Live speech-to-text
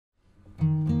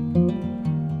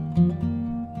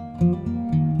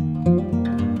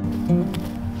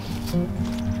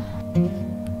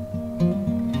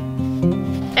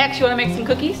you wanna make some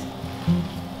cookies?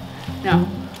 No.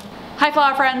 Hi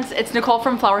flower friends, it's Nicole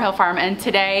from Flower Hill Farm, and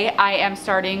today I am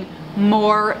starting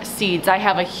more seeds. I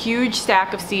have a huge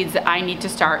stack of seeds that I need to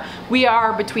start. We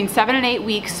are between 7 and 8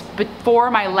 weeks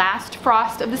before my last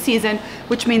frost of the season,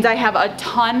 which means I have a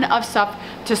ton of stuff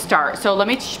to start. So let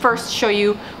me first show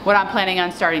you what I'm planning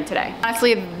on starting today.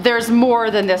 Honestly, there's more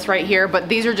than this right here, but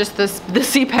these are just the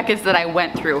seed packets that I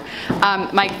went through.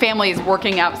 My family is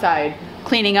working outside,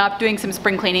 cleaning up, doing some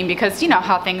spring cleaning, because you know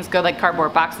how things go, like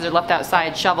cardboard boxes are left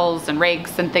outside, shovels and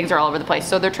rakes and things are all over the place.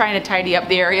 So they're trying to tidy up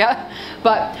the area,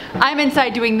 but I'm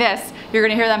inside doing this. You're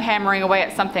gonna hear them hammering away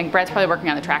at something. Brad's probably working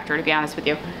on the tractor, to be honest with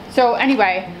you. So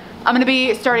anyway, I'm gonna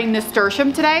be starting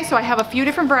nasturtium today. So I have a few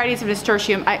different varieties of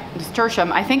nasturtium.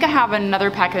 I think I have another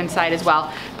packet inside as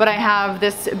well, but I have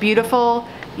this beautiful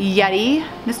Yeti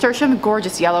nasturtium,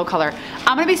 gorgeous yellow color.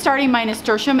 I'm gonna be starting my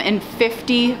nasturtium in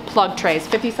 50 plug trays,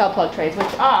 50 cell plug trays,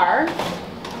 which are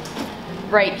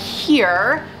right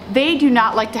here. They do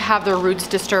not like to have their roots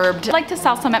disturbed. I like to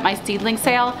sell some at my seedling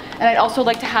sale, and I'd also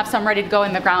like to have some ready to go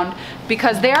in the ground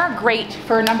because they are great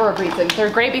for a number of reasons. They're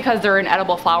great because they're an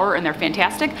edible flower and they're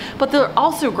fantastic, but they're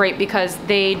also great because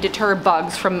they deter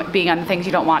bugs from being on the things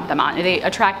you don't want them on. They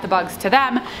attract the bugs to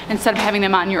them instead of having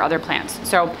them on your other plants.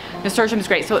 So nasturtium is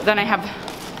great. So then I have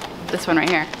this one right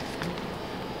here.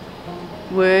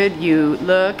 Would you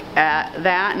look at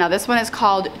that? Now this one is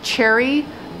called Cherry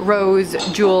Rose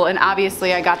Jewel, and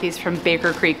obviously I got these from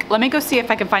Baker Creek. Let me go see if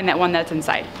I can find that one that's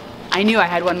inside. I knew I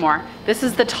had one more. This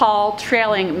is the tall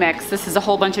trailing mix. This is a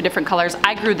whole bunch of different colors.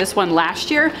 I grew this one last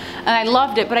year and I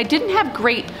loved it, but I didn't have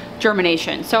great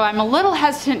germination. So I'm a little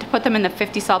hesitant to put them in the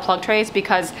 50 cell plug trays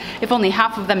because if only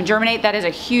half of them germinate, that is a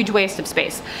huge waste of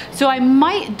space. So I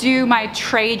might do my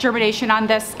tray germination on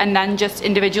this and then just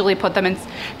individually put them in.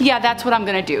 Yeah, that's what I'm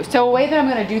gonna do. So a way that I'm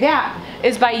gonna do that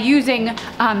is by using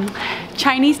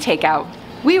Chinese takeout.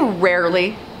 We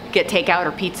rarely get takeout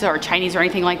or pizza or Chinese or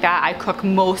anything like that. I cook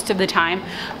most of the time,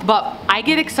 but I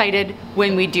get excited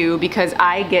when we do because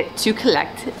I get to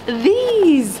collect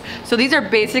these. So these are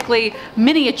basically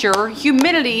miniature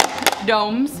humidity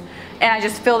domes, and I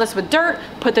just fill this with dirt,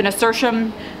 put the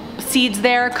nasturtium seeds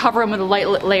there, cover them with a light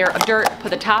layer of dirt,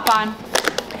 put the top on,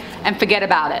 and forget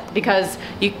about it, because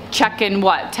you check in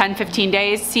what, 10, 15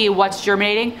 days, see what's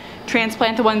germinating,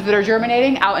 transplant the ones that are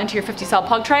germinating out into your 50 cell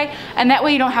plug tray, and that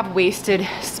way you don't have wasted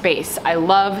space. I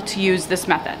love to use this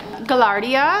method.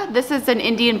 Gaillardia, this is an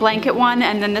Indian blanket one,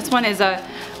 and then this one is a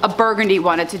burgundy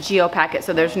one. It's a geo packet,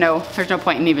 so there's no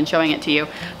point in even showing it to you,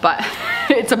 but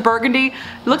it's a burgundy.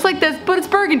 It looks like this, but it's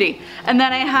burgundy. And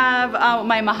then I have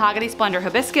my mahogany splendor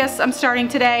hibiscus I'm starting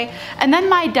today, and then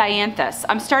my dianthus.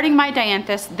 I'm starting my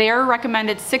dianthus. They're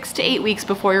recommended 6 to 8 weeks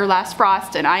before your last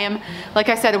frost, and I am, like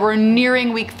I said, we're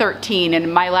nearing week 13,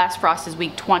 and my last frost is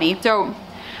week 20. So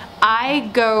I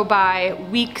go by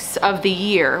weeks of the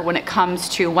year when it comes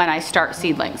to when I start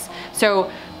seedlings.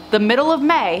 So the middle of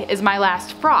May is my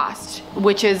last frost,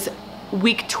 which is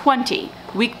week 20.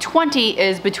 Week 20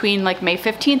 is between like May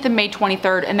 15th and May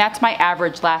 23rd, and that's my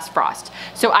average last frost.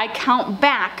 So I count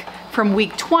back from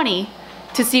week 20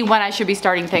 to see when I should be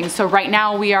starting things. So right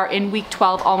now we are in week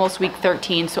 12, almost week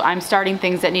 13, so I'm starting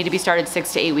things that need to be started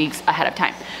 6 to 8 weeks ahead of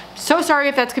time. So sorry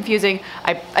if that's confusing.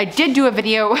 I did do a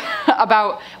video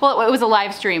about, well, it was a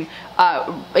live stream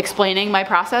explaining my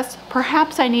process.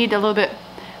 Perhaps I need a little bit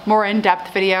more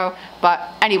in-depth video, but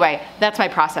anyway, that's my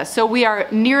process. So we are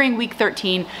nearing week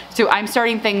 13, so I'm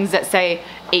starting things that say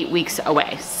 8 weeks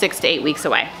away, 6 to 8 weeks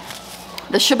away.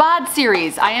 The Shabbat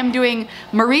series, I am doing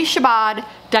Marie Shabbat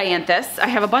dianthus. I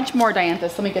have a bunch more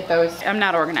dianthus. Let me get those. I'm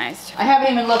not organized. I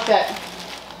haven't even looked at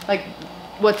like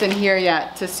what's in here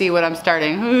yet to see what I'm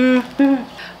starting.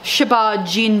 Shabbat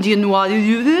Jean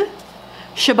Dinois,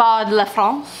 Shabbat La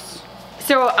France.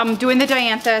 So I'm doing the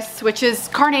dianthus, which is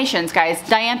carnations, guys.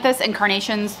 Dianthus and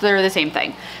carnations, they're the same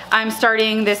thing. I'm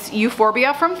starting this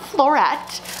euphorbia from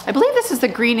Floret. I believe this is the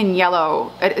green and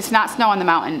yellow. It's not Snow on the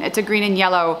Mountain. It's a green and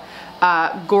yellow,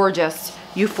 gorgeous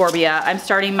euphorbia. I'm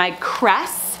starting my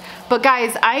cress. But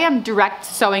guys, I am direct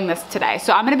sowing this today.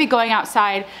 So I'm gonna be going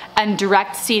outside and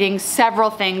direct seeding several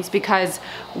things because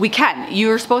we can.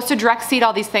 You're supposed to direct seed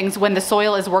all these things when the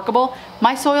soil is workable.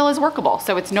 My soil is workable,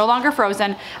 so it's no longer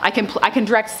frozen. I can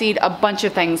direct seed a bunch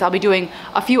of things. I'll be doing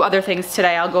a few other things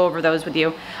today. I'll go over those with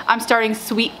you. I'm starting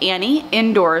Sweet Annie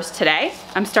indoors today.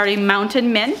 I'm starting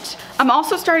Mountain Mint. I'm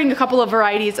also starting a couple of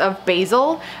varieties of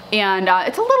basil, and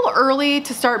it's a little early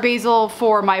to start basil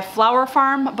for my flower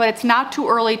farm, but it's not too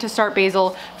early to start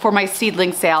basil for my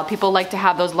seedling sale. People like to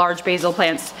have those large basil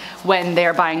plants when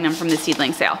they're buying them from the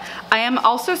seedling sale. I am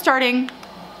also starting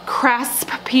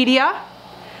Craspedia,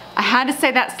 I had to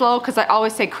say that slow because I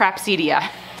always say crapsedia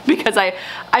because I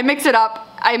mix it up.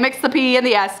 I mix the P and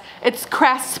the S. It's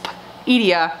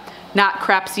craspedia, not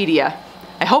crapsedia.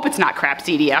 I hope it's not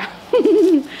crapsedia.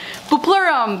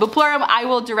 Buplurum, I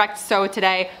will direct sow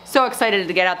today. So excited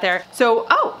to get out there. So,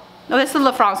 oh, no, this is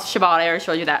La France Chabot. I already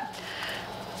showed you that.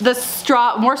 The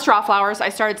more straw flowers. I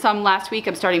started some last week.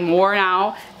 I'm starting more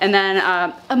now. And then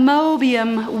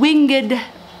Amobium, winged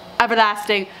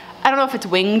everlasting. I don't know if it's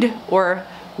winged or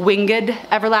winged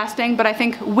everlasting, but I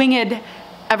think winged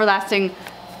everlasting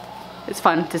is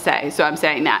fun to say, so I'm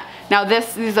saying that. Now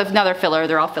this is another filler.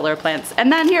 They're all filler plants.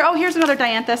 And then here, oh, here's another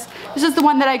dianthus. This is the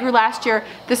one that I grew last year.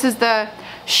 This is the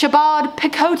Chabad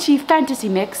Picote Fantasy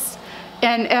Mix.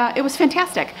 And it was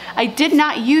fantastic. I did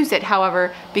not use it,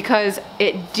 however, because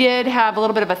it did have a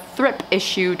little bit of a thrip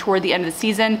issue toward the end of the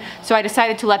season. So I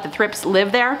decided to let the thrips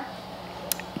live there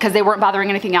because they weren't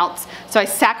bothering anything else. So I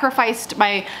sacrificed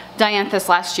my dianthus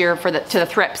last year to the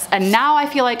thrips. And now I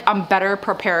feel like I'm better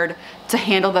prepared to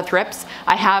handle the thrips.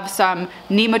 I have some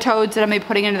nematodes that I'm gonna be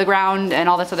putting into the ground and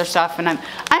all this other stuff. And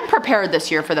I'm prepared this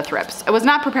year for the thrips. I was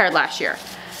not prepared last year.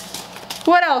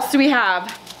 What else do we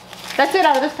have? That's it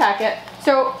out of this packet.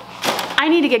 So I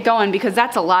need to get going because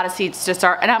that's a lot of seeds to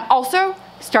start. And I'm also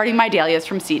starting my dahlias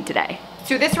from seed today.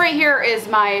 So this right here is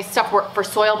my stuff for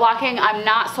soil blocking. I'm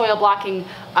not soil blocking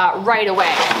right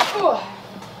away. Ooh.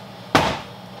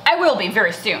 I will be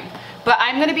very soon. But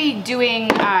I'm gonna be doing,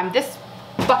 this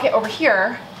bucket over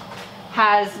here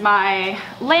has my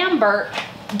Lambert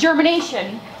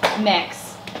germination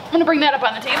mix. I'm gonna bring that up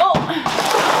on the table.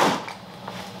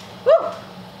 Woo.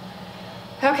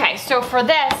 Okay, so for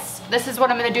this is what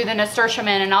I'm gonna do the nasturtium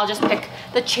in, and I'll just pick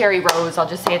the cherry rose. I'll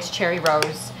just say it's cherry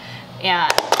rose.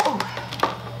 And ooh,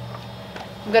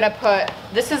 I'm gonna put,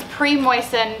 this is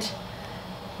pre-moistened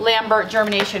Lambert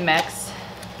germination mix.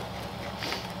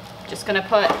 Just gonna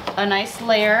put a nice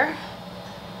layer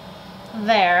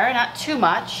there, not too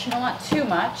much. I don't want too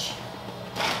much.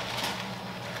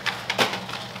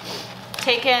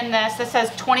 Take in this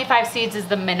says 25 seeds is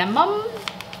the minimum.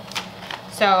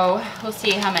 So we'll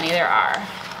see how many there are.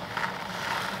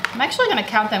 I'm actually gonna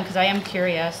count them because I am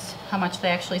curious how much they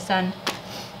actually send.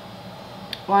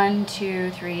 1,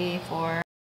 2, 3, 4.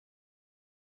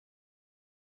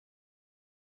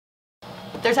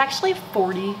 There's actually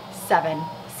 47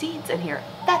 seeds in here.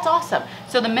 That's awesome.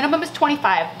 So the minimum is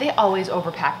 25. They always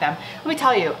overpack them. Let me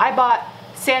tell you, I bought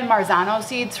San Marzano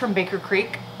seeds from Baker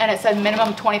Creek and it said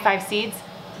minimum 25 seeds.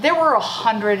 There were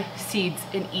 100 seeds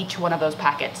in each one of those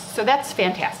packets. So that's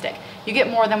fantastic. You get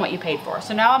more than what you paid for.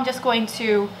 So now I'm just going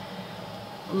to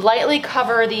lightly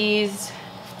cover these,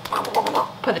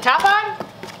 put the top on,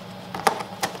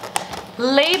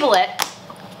 label it,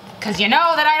 because you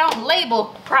know that I don't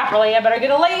label properly. I better get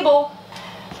a label.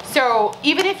 So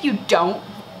even if you don't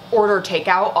order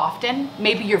takeout often,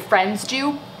 maybe your friends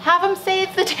do, have them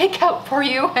save the takeout for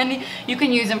you and you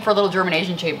can use them for little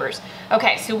germination chambers.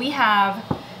 Okay, so we have,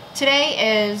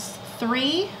 today is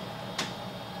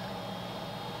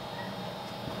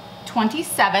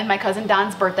 3/27, my cousin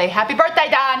Don's birthday. Happy birthday,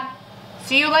 Don!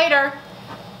 See you later.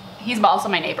 He's also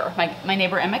my neighbor, my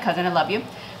neighbor and my cousin. I love you.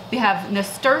 We have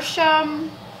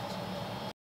nasturtium.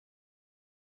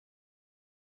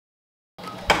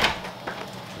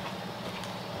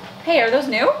 Hey, are those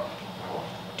new?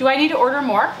 Do I need to order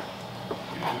more?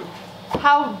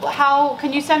 How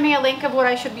can you send me a link of what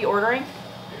I should be ordering?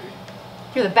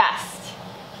 You're the best.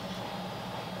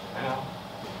 I know.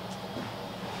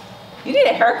 You need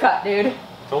a haircut, dude.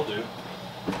 Told you.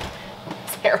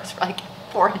 His hair is like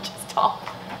 4 inches tall.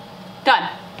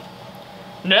 Done.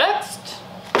 Next.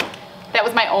 That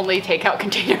was my only takeout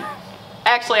container.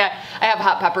 Actually, I have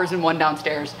hot peppers and one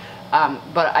downstairs,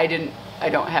 but I don't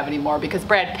have any more because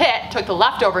Brad Pitt took the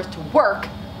leftovers to work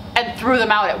and threw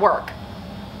them out at work.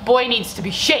 Boy needs to be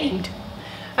shamed.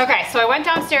 Okay, so I went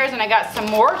downstairs and I got some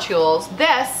more tools.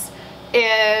 This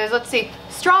is, let's see,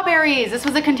 strawberries. This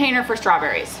was a container for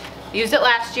strawberries. Used it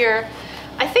last year.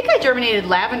 I think I germinated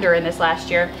lavender in this last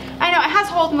year. I know it has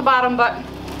holes in the bottom, but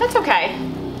that's okay.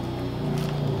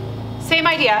 Same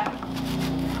idea.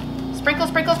 Sprinkle,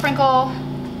 sprinkle, sprinkle.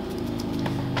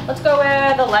 Let's go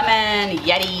with the lemon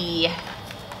Yeti.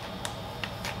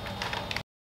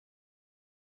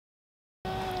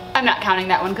 I'm not counting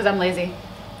that one because I'm lazy.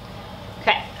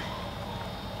 Okay.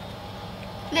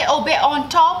 Little bit on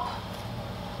top.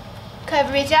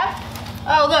 Cover it up.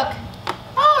 Oh, look.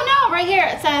 Oh no, right here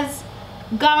it says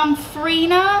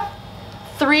Gomphrena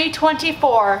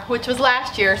 324, which was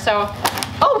last year. So,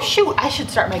 oh shoot, I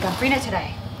should start my Gomphrena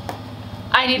today.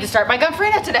 I need to start my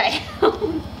Gomphrena today.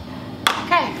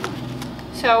 Okay,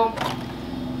 so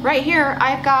right here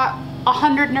I've got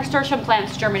 100 nasturtium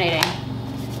plants germinating.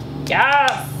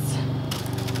 Yes!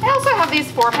 I also have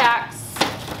these 4-packs.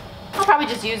 I'll probably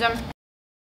just use them.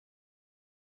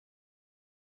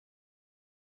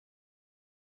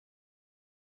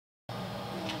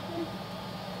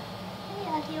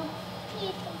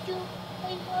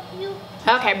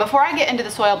 Okay, before I get into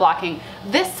the soil blocking,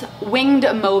 this winged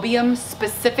amoebium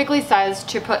specifically says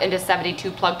to put into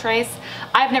 72 plug trays.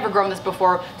 I've never grown this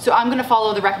before, so I'm gonna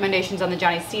follow the recommendations on the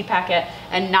Johnny's seed packet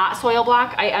and not soil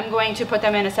block. I am going to put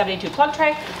them in a 72 plug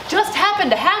tray. Just happen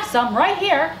to have some right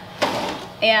here.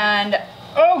 And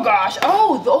oh gosh,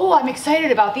 oh, I'm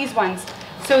excited about these ones.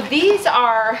 So these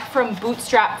are from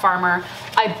Bootstrap Farmer.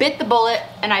 I bit the bullet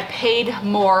and I paid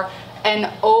more, and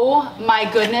oh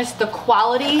my goodness, the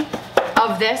quality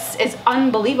of this is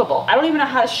unbelievable. I don't even know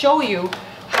how to show you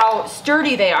how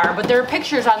sturdy they are, but there are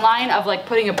pictures online of like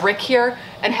putting a brick here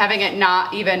and having it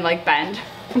not even like bend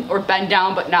or bend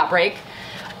down but not break.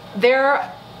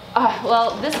 They're,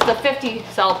 well, this is a 50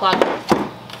 cell plug,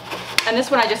 and this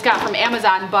one I just got from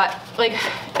Amazon, but like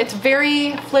it's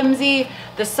very flimsy.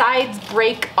 The sides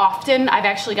break often. I've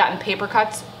actually gotten paper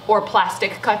cuts or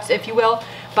plastic cuts, if you will,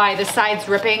 by the sides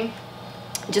ripping,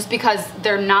 just because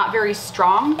they're not very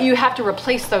strong. You have to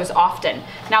replace those often.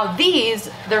 Now these,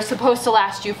 they're supposed to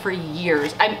last you for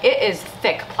years. It is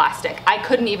thick plastic. I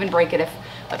couldn't even break it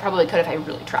I probably could if I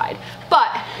really tried.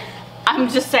 But I'm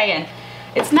just saying,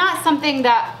 it's not something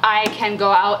that I can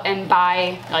go out and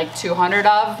buy like 200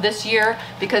 of this year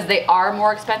because they are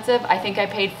more expensive. I think I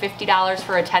paid $50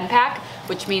 for a 10-pack,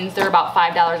 which means they're about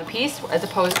 $5 a piece, as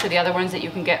opposed to the other ones that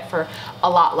you can get for a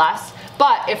lot less.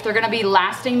 But if they're gonna be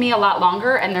lasting me a lot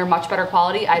longer and they're much better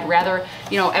quality, I'd rather,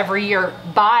 you know, every year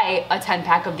buy a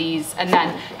 10-pack of these and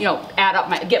then, you know,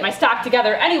 get my stock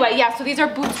together. Anyway, yeah, so these are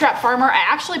Bootstrap Farmer. I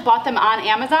actually bought them on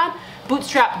Amazon.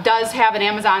 Bootstrap does have an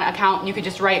Amazon account, and you could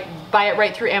just buy it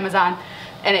right through Amazon,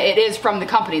 and it is from the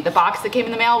company. The box that came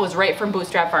in the mail was right from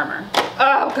Bootstrap Farmer.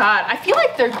 Oh God, I feel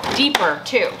like they're deeper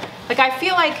too. Like I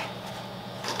feel like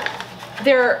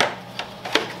they're,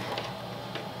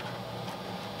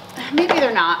 maybe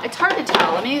they're not. It's hard to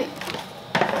tell.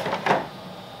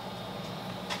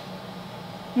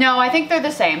 No, I think they're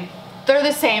the same. They're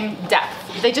the same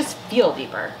depth. They just feel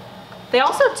deeper. They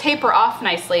also taper off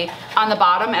nicely on the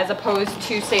bottom, as opposed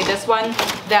to, say, this one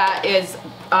that is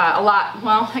a lot,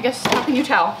 well, I guess, how can you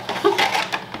tell?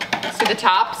 See the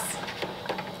tops?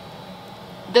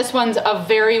 This one's a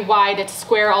very wide, it's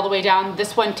square all the way down.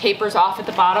 This one tapers off at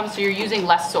the bottom, so you're using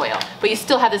less soil, but you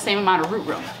still have the same amount of root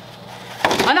room.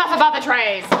 Enough about the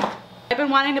trays. I've been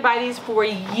wanting to buy these for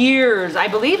years. I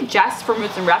believe Jess from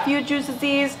Roots and Refuge uses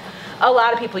these. A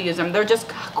lot of people use them. They're just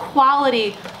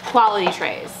quality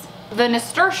trays. The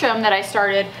nasturtium that I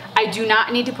started, I do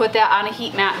not need to put that on a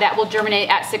heat mat. That will germinate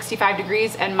at 65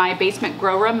 degrees, and my basement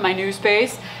grow room, my new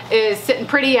space, is sitting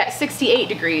pretty at 68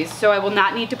 degrees, so I will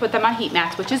not need to put them on heat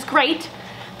mats, which is great.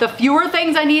 The fewer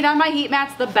things I need on my heat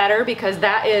mats, the better, because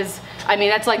that is, I mean,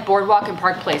 that's like Boardwalk and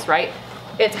Park Place, right?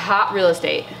 It's hot real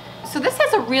estate. So this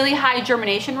has a really high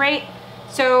germination rate,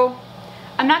 so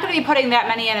I'm not gonna be putting that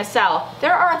many in a cell.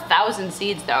 There are 1,000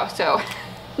 seeds though, so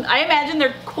I imagine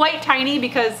they're quite tiny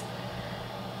because,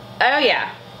 oh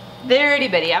yeah, they're itty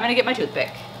bitty. I'm gonna get my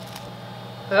toothpick.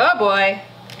 Oh boy.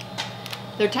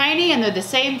 They're tiny and they're the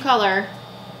same color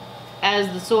as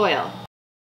the soil.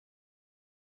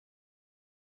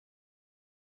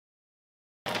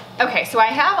 Okay, so I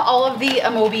have all of the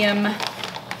amoebium,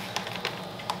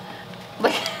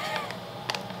 like,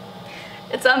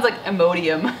 it sounds like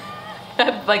Imodium.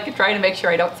 I'm like trying to make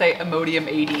sure I don't say Imodium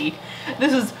AD.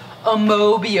 This is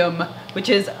amoebium, which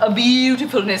is a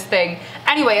beautifulness thing.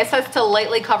 Anyway, it says to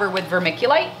lightly cover with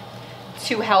vermiculite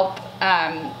to help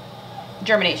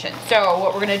germination. So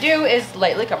what we're gonna do is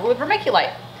lightly cover with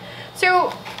vermiculite. So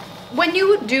when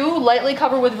you do lightly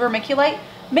cover with vermiculite,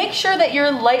 make sure that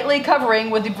you're lightly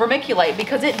covering with the vermiculite,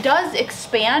 because it does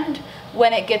expand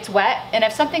when it gets wet. And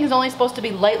if something is only supposed to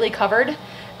be lightly covered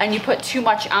and you put too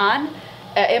much on,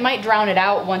 it might drown it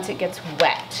out once it gets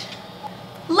wet.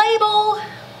 Label!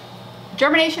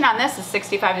 Germination on this is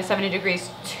 65 to 70 degrees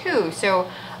too, so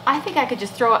I think I could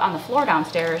just throw it on the floor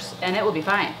downstairs and it will be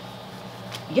fine.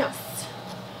 Yes.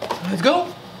 Let's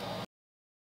go.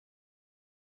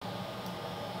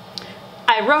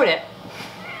 I wrote it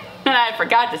and I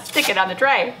forgot to stick it on the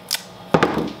tray.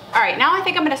 All right, now I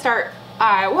think I'm gonna start,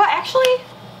 well actually,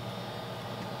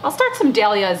 I'll start some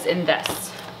dahlias in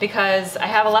this because I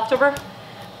have a leftover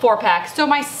 4-pack. So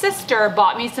my sister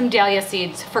bought me some dahlia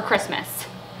seeds for Christmas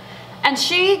and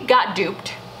she got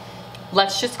duped.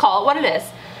 Let's just call it what it is.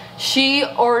 She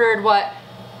ordered what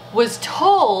was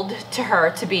told to her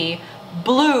to be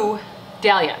blue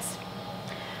dahlias.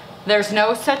 There's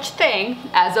no such thing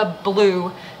as a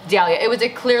blue dahlia. It was a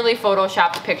clearly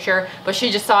photoshopped picture, but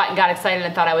she just saw it and got excited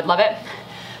and thought I would love it.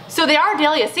 So they are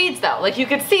dahlia seeds though. Like you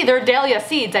can see they're dahlia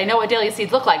seeds. I know what dahlia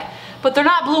seeds look like, but they're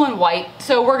not blue and white.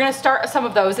 So we're gonna start some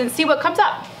of those and see what comes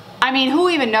up. I mean, who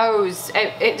even knows?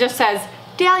 It just says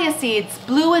dahlia seeds,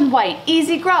 blue and white,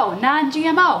 easy grow,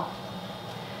 non-GMO.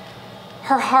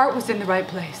 Her heart was in the right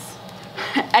place.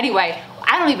 Anyway,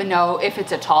 I don't even know if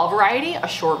it's a tall variety, a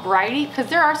short variety, because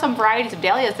there are some varieties of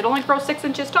dahlias that only grow 6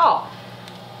 inches tall.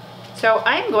 So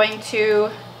I'm going to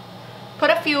put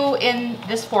a few in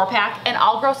this 4-pack, and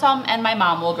I'll grow some and my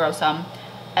mom will grow some,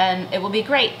 and it will be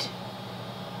great.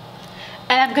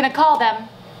 And I'm gonna call them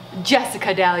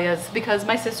Jessica dahlias because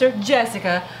my sister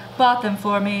Jessica bought them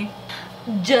for me.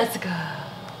 Jessica.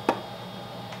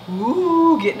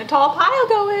 Ooh, getting a tall pile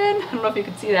going. I don't know if you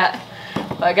can see that,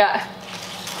 but I got,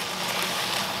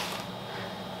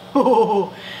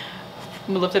 oh, I'm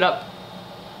gonna lift it up.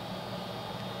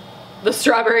 The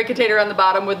strawberry container on the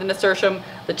bottom with the nasturtium,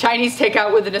 the Chinese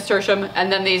takeout with the nasturtium,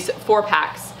 and then these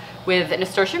 4-packs with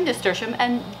nasturtium,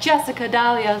 and Jessica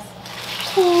dahlias.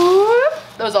 Whoop.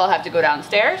 Those all have to go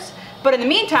downstairs. But in the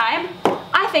meantime,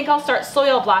 I think I'll start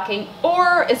soil blocking,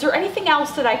 or is there anything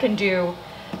else that I can do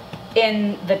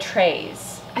in the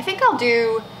trays? I think I'll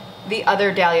do the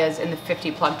other dahlias in the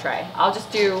 50 plug tray. I'll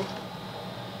just do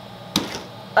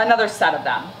another set of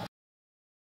them.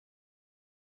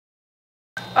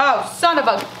 Oh, son of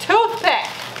a toothpick!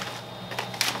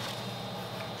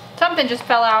 Something just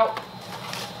fell out.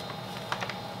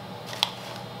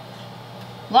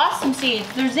 Lost some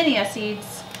seeds. They're zinnia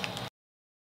seeds.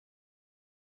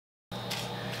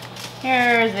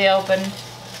 Here's the open.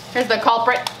 Here's the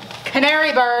culprit.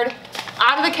 Canary bird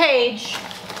out of the cage.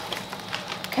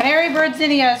 Canary bird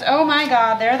zinnias. Oh my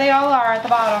God, there they all are at the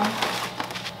bottom.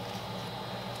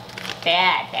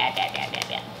 Bad, bad, bad, bad, bad,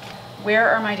 bad. Where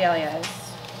are my dahlias?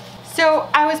 So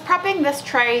I was prepping this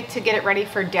tray to get it ready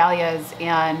for dahlias,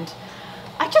 and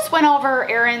I just went over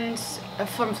Erin's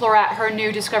from Floret, her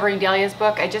new Discovering Dahlias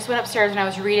book. I just went upstairs and I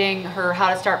was reading her How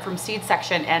to Start from Seed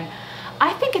section, and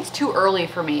I think it's too early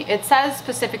for me. It says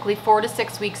specifically 4 to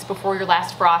 6 weeks before your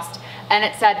last frost, and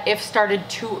it said if started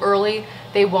too early,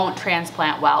 they won't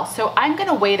transplant well. So I'm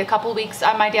gonna wait a couple weeks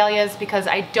on my dahlias because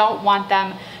I don't want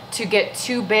them to get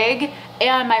too big.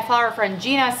 And my flower friend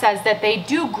Gina says that they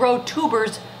do grow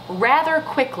tubers rather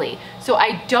quickly. So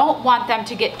I don't want them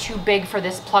to get too big for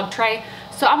this plug tray.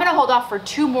 So I'm gonna hold off for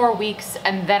 2 more weeks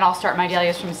and then I'll start my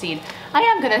dahlias from seed. I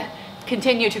am gonna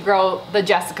continue to grow the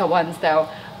Jessica ones though.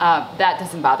 That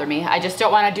doesn't bother me. I just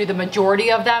don't wanna do the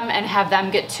majority of them and have them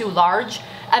get too large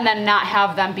and then not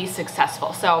have them be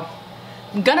successful. So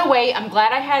I'm gonna wait. I'm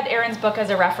glad I had Erin's book as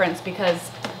a reference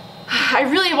because I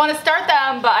really want to start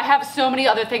them, but I have so many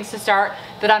other things to start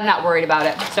that I'm not worried about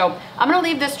it. So I'm gonna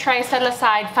leave this tray, set it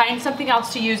aside, find something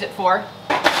else to use it for,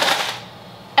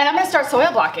 and I'm gonna start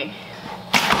soil blocking.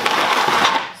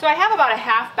 So I have about a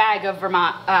half bag of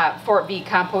Vermont Fort V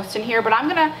compost in here, but I'm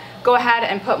gonna go ahead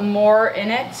and put more in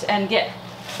it and get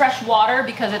fresh water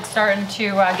because it's starting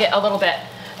to get a little bit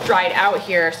dried out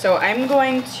here. So I'm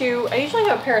going to, I usually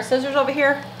have a pair of scissors over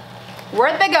here.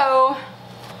 Where'd they go?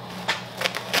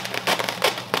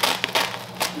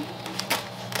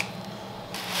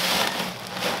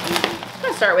 I'm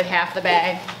gonna start with half the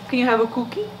bag. Can you have a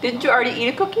cookie? Didn't you already eat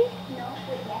a cookie? No.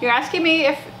 You're asking me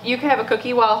if you can have a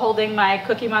cookie while holding my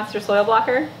Cookie Monster soil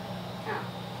blocker? No.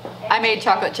 I made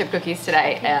chocolate chip cookies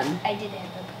today and I did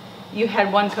have a you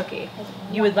had one cookie.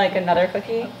 You would like another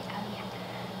cookie? oh,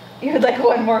 yeah. You would like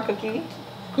one more cookie?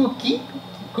 Cookie?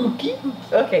 Cookie?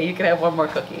 Okay, you can have one more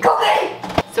cookie. Cookie!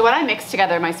 So when I mix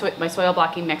together my soil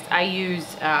blocking mix, I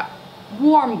use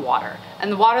warm water.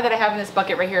 And the water that I have in this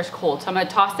bucket right here is cold. So I'm gonna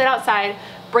toss it outside,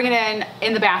 bring it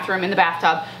in the bathroom, in the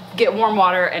bathtub, get warm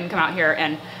water and come out here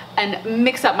and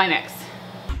mix up my mix.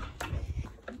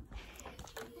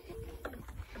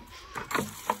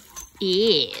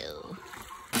 Ew.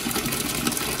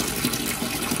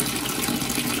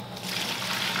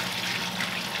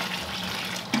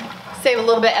 Save a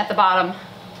little bit at the bottom.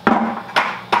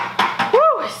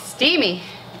 Woo, steamy.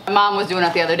 My mom was doing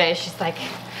it the other day. She's like,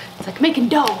 it's like making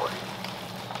dough.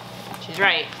 She's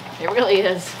right, it really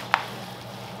is.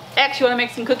 X, you wanna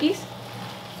make some cookies?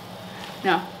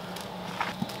 No.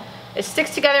 It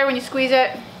sticks together when you squeeze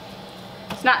it.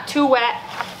 It's not too wet.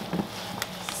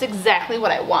 It's exactly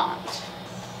what I want.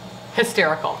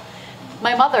 Hysterical.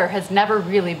 My mother has never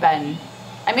really been,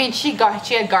 I mean, she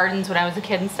had gardens when I was a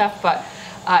kid and stuff, but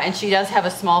and she does have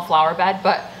a small flower bed,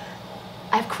 but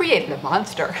I've created a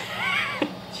monster.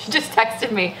 She just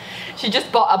texted me. She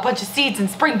just bought a bunch of seeds and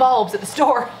spring bulbs at the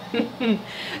store.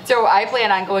 So I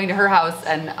plan on going to her house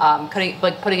and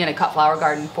putting in a cut flower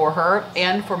garden for her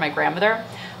and for my grandmother.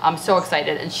 I'm so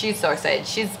excited, and she's so excited.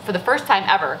 She's, for the first time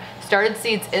ever, started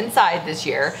seeds inside this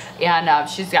year, and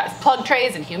she's got plug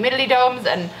trays and humidity domes,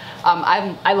 and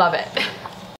I love it.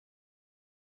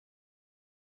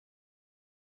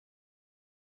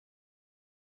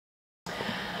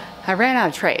 I ran out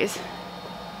of trays,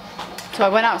 so I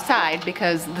went outside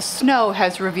because the snow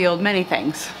has revealed many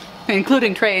things,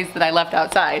 including trays that I left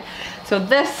outside. So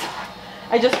this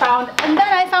I just found, and then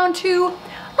I found 2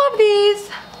 of these.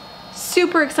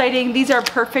 Super exciting. These are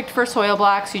perfect for soil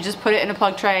blocks. You just put it in a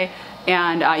plug tray,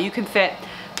 and you can fit,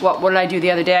 what did I do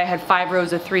the other day? I had 5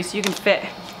 rows of 3, so you can fit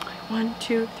 1,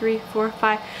 2, 3, 4,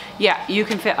 5. Yeah, you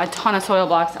can fit a ton of soil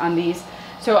blocks on these.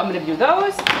 So I'm gonna do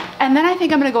those, and then I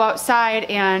think I'm gonna go outside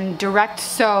and direct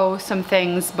sow some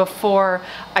things before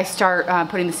I start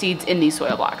putting the seeds in these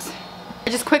soil blocks. I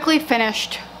just quickly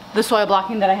finished the soil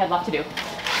blocking that I had left to do.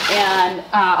 And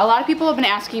a lot of people have been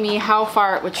asking me how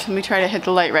far, which let me try to hit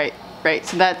the light right,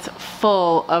 so that's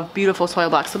full of beautiful soil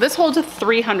blocks. So this holds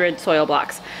 300 soil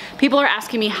blocks. People are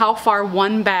asking me how far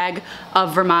 1 bag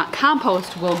of Vermont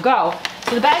compost will go.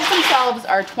 So the bags themselves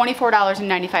are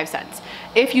 $24.95.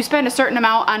 If you spend a certain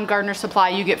amount on Gardener Supply,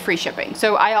 you get free shipping.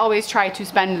 So I always try to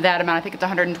spend that amount. I think it's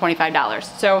 $125.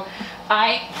 So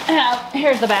I have,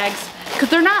 here's the bags, because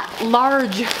they're not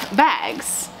large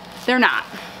bags. They're not.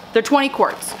 They're 20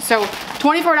 quarts. So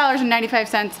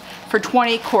 $24.95 for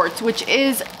 20 quarts, which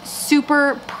is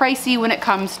super pricey when it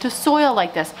comes to soil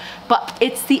like this, but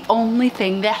it's the only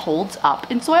thing that holds up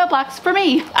in soil blocks for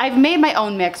me. I've made my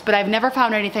own mix, but I've never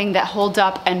found anything that holds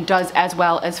up and does as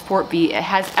well as Fort V. It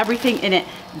has everything in it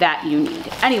that you need.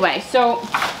 Anyway, so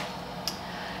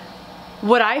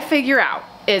what I figure out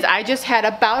is I just had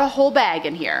about a whole bag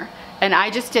in here, and I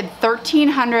just did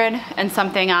 1,300 and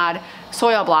something odd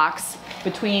soil blocks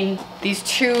between these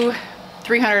 2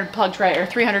 300 plug tray or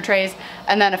 300 trays,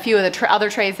 and then a few of the other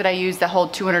trays that I use that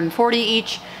hold 240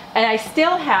 each. And I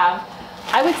still have,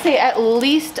 I would say, at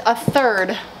least a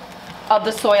third of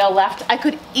the soil left. I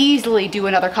could easily do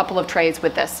another couple of trays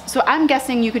with this. So I'm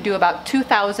guessing you could do about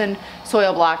 2,000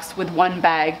 soil blocks with 1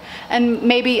 bag. And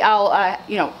maybe I'll,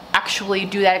 you know, actually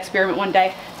do that experiment one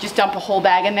day. Just dump a whole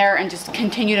bag in there and just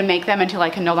continue to make them until I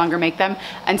can no longer make them,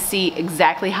 and see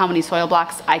exactly how many soil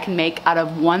blocks I can make out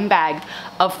of 1 bag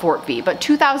of Fort V. But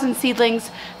 2,000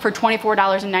 seedlings for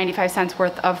 $24.95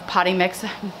 worth of potting mix,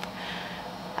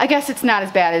 I guess it's not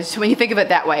as bad as when you think of it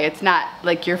that way. It's not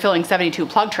like you're filling 72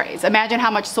 plug trays. Imagine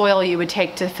how much soil you would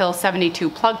take to fill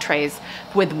 72 plug trays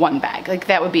with 1 bag. Like,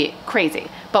 that would be crazy.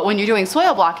 But when you're doing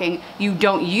soil blocking, you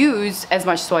don't use as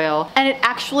much soil, and it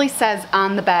actually says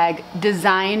on the bag,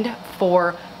 designed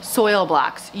for soil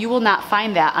blocks. You will not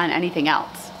find that on anything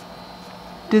else.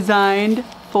 Designed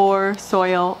for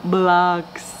soil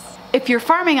blocks. If you're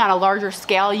farming on a larger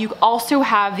scale, you also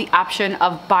have the option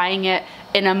of buying it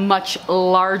in a much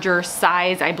larger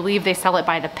size. I believe they sell it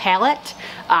by the pallet.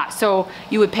 So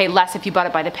you would pay less if you bought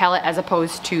it by the pallet as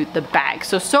opposed to the bag.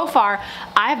 So far,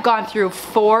 I've gone through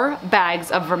 4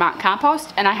 bags of Vermont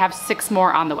compost, and I have 6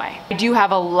 more on the way. I do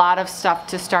have a lot of stuff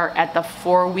to start at the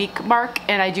 4-week mark,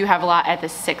 and I do have a lot at the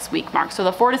 6-week mark. So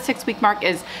the 4 to 6 week mark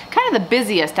is kind of the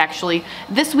busiest, actually.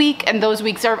 This week and those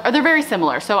weeks they're very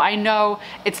similar. So I know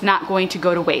it's not going to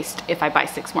go to waste if I buy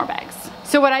 6 more bags.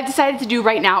 So what I've decided to do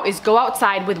right now is go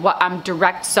outside with what I'm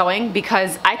direct sowing,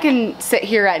 because I can sit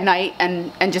here at night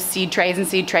and just seed trays and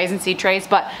seed trays and seed trays,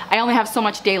 but I only have so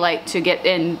much daylight to get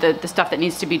in the stuff that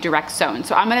needs to be direct sown.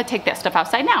 So I'm gonna take that stuff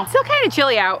outside now. It's still kind of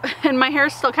chilly out, and my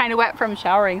hair's still kind of wet from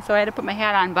showering, so I had to put my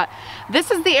hat on, but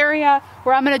this is the area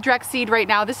where I'm gonna direct seed right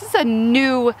now. This is a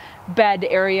new bed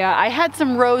area. I had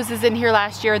some roses in here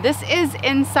last year. This is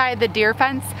inside the deer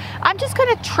fence. I'm just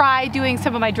gonna try doing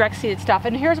some of my direct seeded stuff,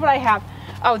 and here's what I have.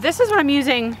 Oh, this is what I'm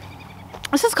using.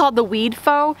 This is called the Weed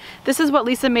Foe. This is what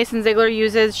Lisa Mason-Ziegler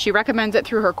uses. She recommends it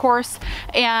through her course,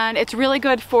 and it's really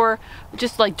good for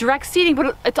just like direct seeding,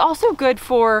 but it's also good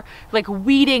for like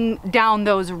weeding down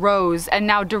those rows. And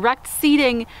now direct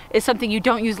seeding is something you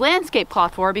don't use landscape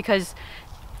cloth for, because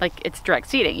like it's direct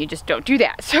seeding, you just don't do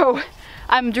that. So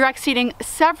I'm direct seeding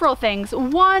several things.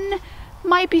 One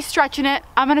might be stretching it.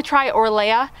 I'm gonna try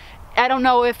Orlea. I don't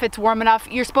know if it's warm enough.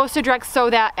 You're supposed to direct sow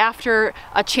that after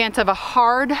a chance of a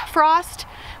hard frost.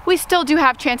 We still do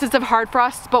have chances of hard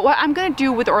frosts, but what I'm gonna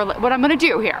do with what I'm gonna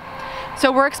do here.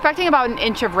 So we're expecting about 1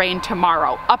 inch of rain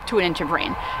tomorrow, up to 1 inch of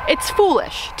rain. It's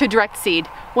foolish to direct seed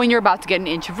when you're about to get 1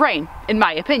 inch of rain, in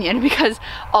my opinion, because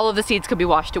all of the seeds could be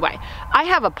washed away. I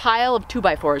have a pile of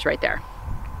 2x4s right there.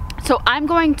 So I'm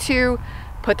going to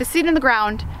put the seed in the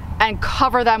ground, and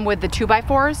cover them with the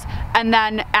 2x4s, and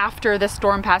then after the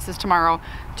storm passes tomorrow,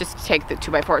 just take the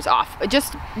 2x4s off.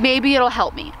 Just maybe it'll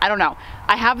help me. I don't know.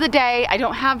 I have the day. I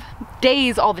don't have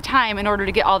days all the time in order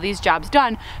to get all these jobs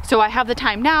done. So I have the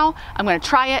time now. I'm gonna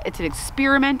try it. It's an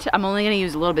experiment. I'm only gonna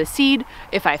use a little bit of seed.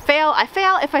 If I fail, I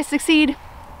fail. If I succeed,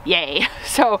 yay.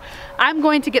 So I'm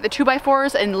going to get the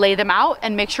 2x4s and lay them out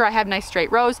and make sure I have nice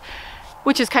straight rows,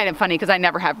 which is kind of funny because I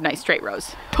never have nice straight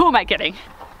rows. Who am I kidding?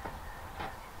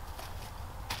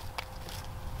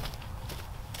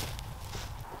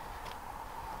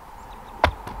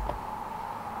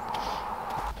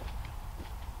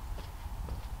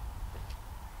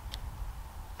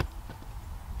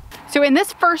 So in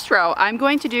this first row, I'm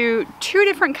going to do 2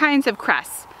 different kinds of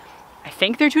cress. I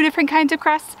think they're 2 different kinds of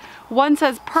cress. One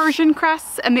says Persian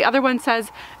cress and the other one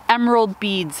says emerald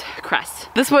beads cress.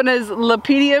 This one is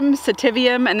Lepidum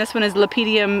sativum and this one is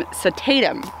Lepidum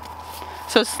satatum.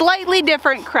 So slightly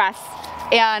different cress,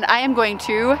 and I am going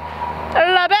to label.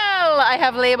 I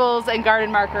have labels and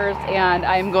garden markers, and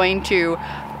I'm going to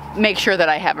make sure that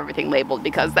I have everything labeled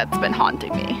because that's been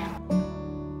haunting me.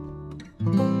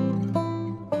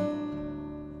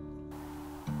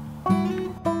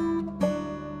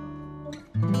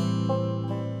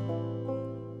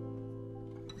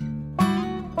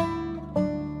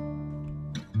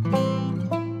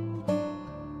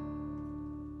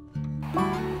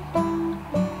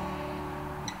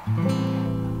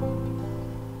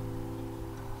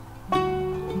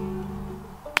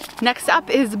 Next up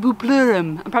is Bootstrap.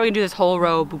 I'm probably gonna do this whole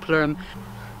row Bootstrap.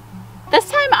 This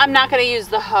time I'm not gonna use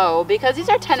the hoe because these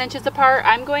are 10 inches apart.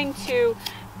 I'm going to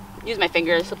use my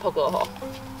fingers to poke a little hole.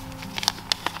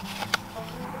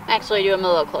 Actually do them a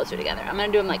little closer together. I'm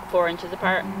gonna do them like 4 inches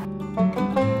apart.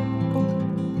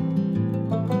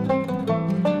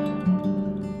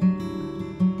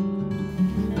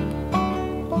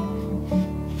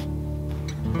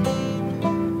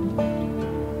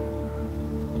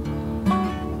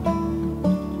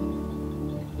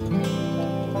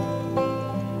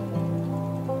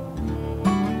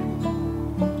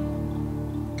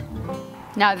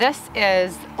 Now this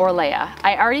is Orlea.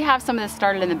 I already have some of this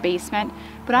started in the basement,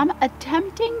 but I'm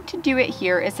attempting to do it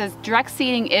here. It says direct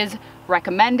seeding is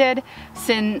recommended.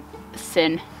 Sow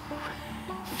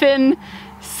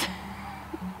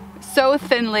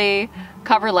thinly,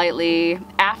 cover lightly,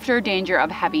 after danger of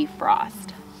heavy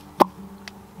frost.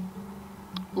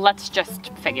 Let's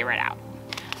just figure it out.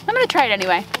 I'm gonna try it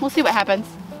anyway. We'll see what happens.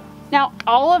 Now,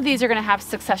 all of these are gonna have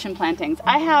succession plantings.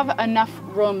 I have enough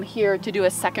room here to do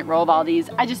a second row of all these.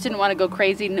 I just didn't wanna go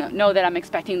crazy, know that I'm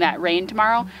expecting that rain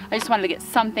tomorrow. I just wanted to get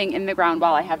something in the ground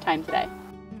while I have time today.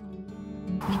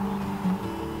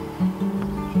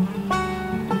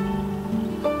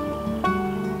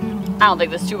 I don't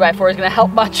think this 2x4 is gonna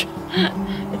help much.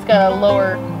 It's got a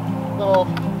lower little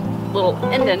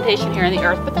indentation here in the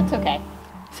earth, but that's okay.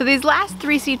 So these last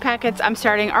 3 seed packets I'm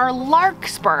starting are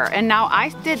larkspur, and now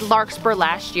I did larkspur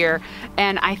last year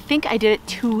and I think I did it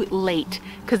too late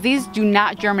because these do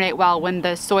not germinate well when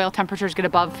the soil temperatures get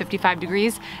above 55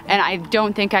 degrees, and I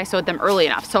don't think I sowed them early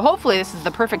enough. So hopefully this is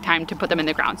the perfect time to put them in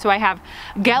the ground. So I have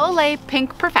Galilee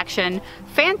Pink Perfection,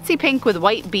 Fancy Pink with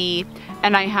White Bee,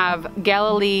 and I have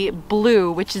Galilee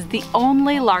Blue, which is the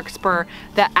only larkspur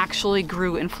that actually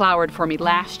grew and flowered for me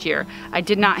last year. I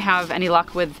did not have any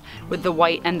luck with the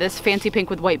white, and this Fancy Pink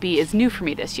with White Bee is new for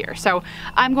me this year. So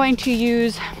I'm going to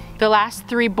use the last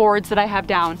 3 boards that I have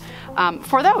down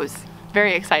for those.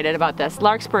 Very excited about this.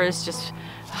 Larkspur is just,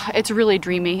 it's really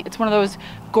dreamy. It's one of those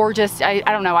gorgeous, I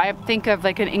don't know, I think of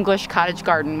like an English cottage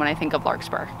garden when I think of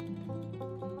larkspur.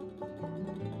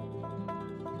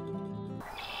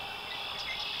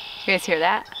 You guys hear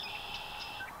that?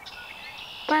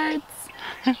 Birds.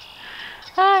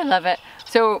 I love it.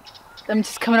 So I'm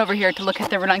just coming over here to look at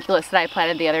the ranunculus that I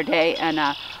planted the other day, and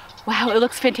wow, it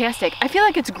looks fantastic. I feel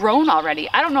like it's grown already.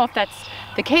 I don't know if that's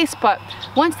the case, but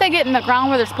once they get in the ground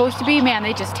where they're supposed to be, man,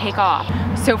 they just take off.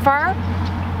 So far,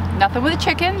 nothing with the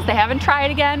chickens. They haven't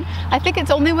tried again. I think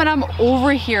it's only when I'm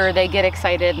over here they get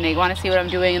excited and they want to see what I'm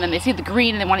doing, and then they see the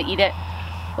green and they want to eat it.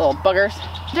 Little buggers.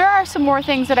 There are some more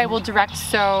things that I will direct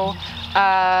sow.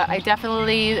 I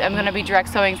definitely am going to be direct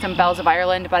sowing some Bells of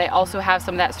Ireland, but I also have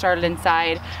some of that started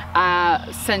inside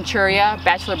Centuria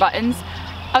Bachelor Buttons.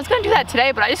 I was going to do that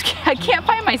today, but I can't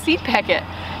find my seed packet.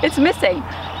 It's missing.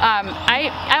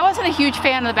 I wasn't a huge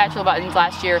fan of the Bachelor Buttons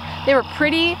last year. They were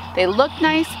pretty, they looked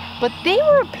nice, but they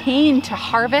were a pain to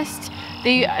harvest.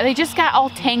 They just got all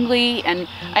tangly, and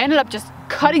I ended up just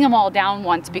cutting them all down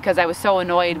once because I was so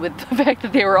annoyed with the fact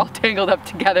that they were all tangled up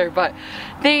together. But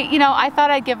they, you know, I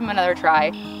thought I'd give them another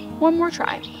try. One more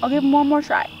try. I'll give them one more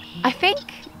try. I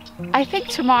think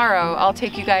tomorrow I'll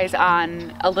take you guys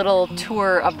on a little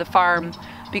tour of the farm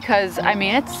because, I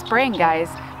mean, it's spring, guys.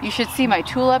 You should see my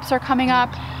tulips are coming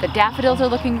up. The daffodils are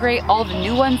looking great. All the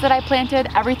new ones that I planted,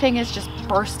 everything is just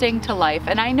bursting to life.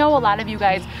 And I know a lot of you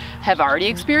guys have already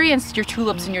experienced your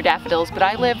tulips and your daffodils, but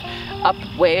I live up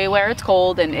way where it's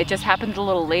cold and it just happens a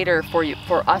little later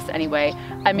for us anyway.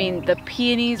 I mean, the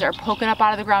peonies are poking up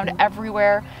out of the ground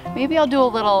everywhere. Maybe I'll do a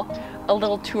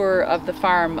little tour of the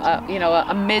farm, you know,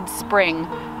 a mid-spring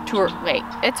tour. Wait,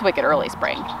 it's wicked early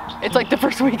spring. It's like the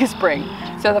first week of spring.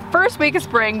 So the first week of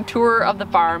spring, tour of the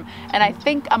farm, and I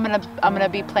think I'm gonna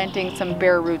be planting some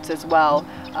bare roots as well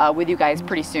with you guys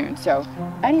pretty soon. So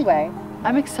anyway,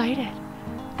 I'm excited.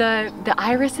 The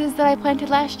irises that I planted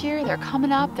last year, they're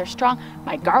coming up, they're strong.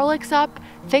 My garlic's up.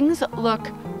 Things look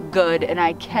good and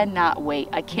I cannot wait.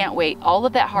 I can't wait. All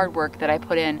of that hard work that I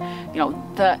put in, you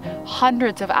know, the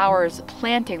hundreds of hours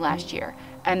planting last year,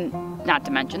 and not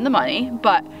to mention the money,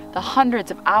 but the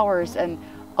hundreds of hours and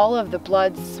all of the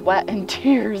blood, sweat, and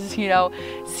tears, you know,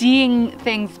 seeing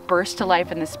things burst to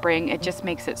life in the spring, it just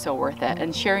makes it so worth it.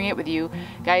 And sharing it with you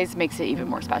guys makes it even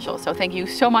more special. So thank you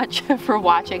so much for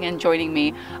watching and joining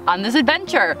me on this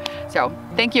adventure. So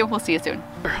thank you. We'll see you soon.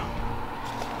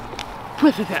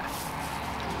 Look at that.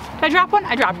 Did I drop one?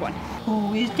 I dropped one.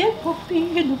 Who is that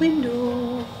popping in the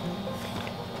window?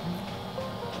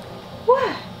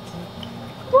 What?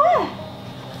 What?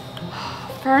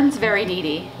 Fern's very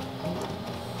needy.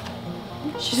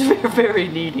 She's very, very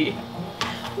needy.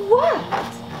 What?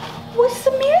 What's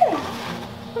the matter?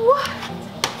 What?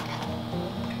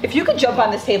 If you could jump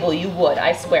on this table, you would,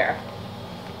 I swear.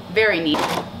 Very needy.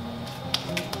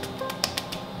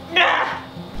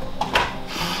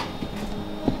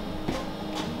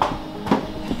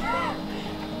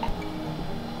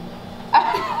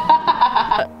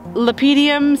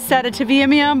 Lepidum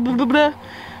sedativium, blah, blah, blah.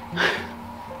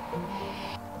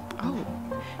 Oh,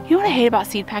 you know what I hate about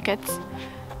seed packets?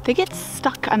 They get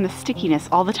stuck on the stickiness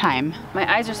all the time.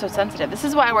 My eyes are so sensitive. This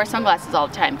is why I wear sunglasses all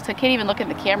the time, because I can't even look in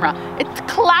the camera. It's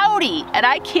cloudy and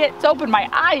I can't open my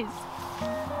eyes.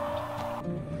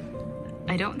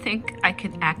 I don't think I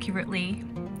could accurately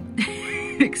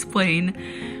explain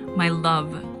my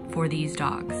love for these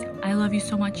dogs. I love you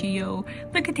so much, Yo.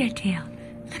 Look at that tail.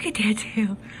 Look at that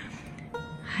tail.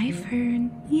 Hi,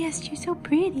 Fern. Yes, you're so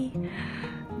pretty.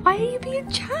 Why are you being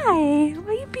shy? Why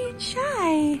are you being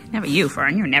shy? Never you,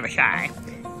 Fern. You're never shy.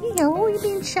 Yo, you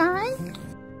being shy?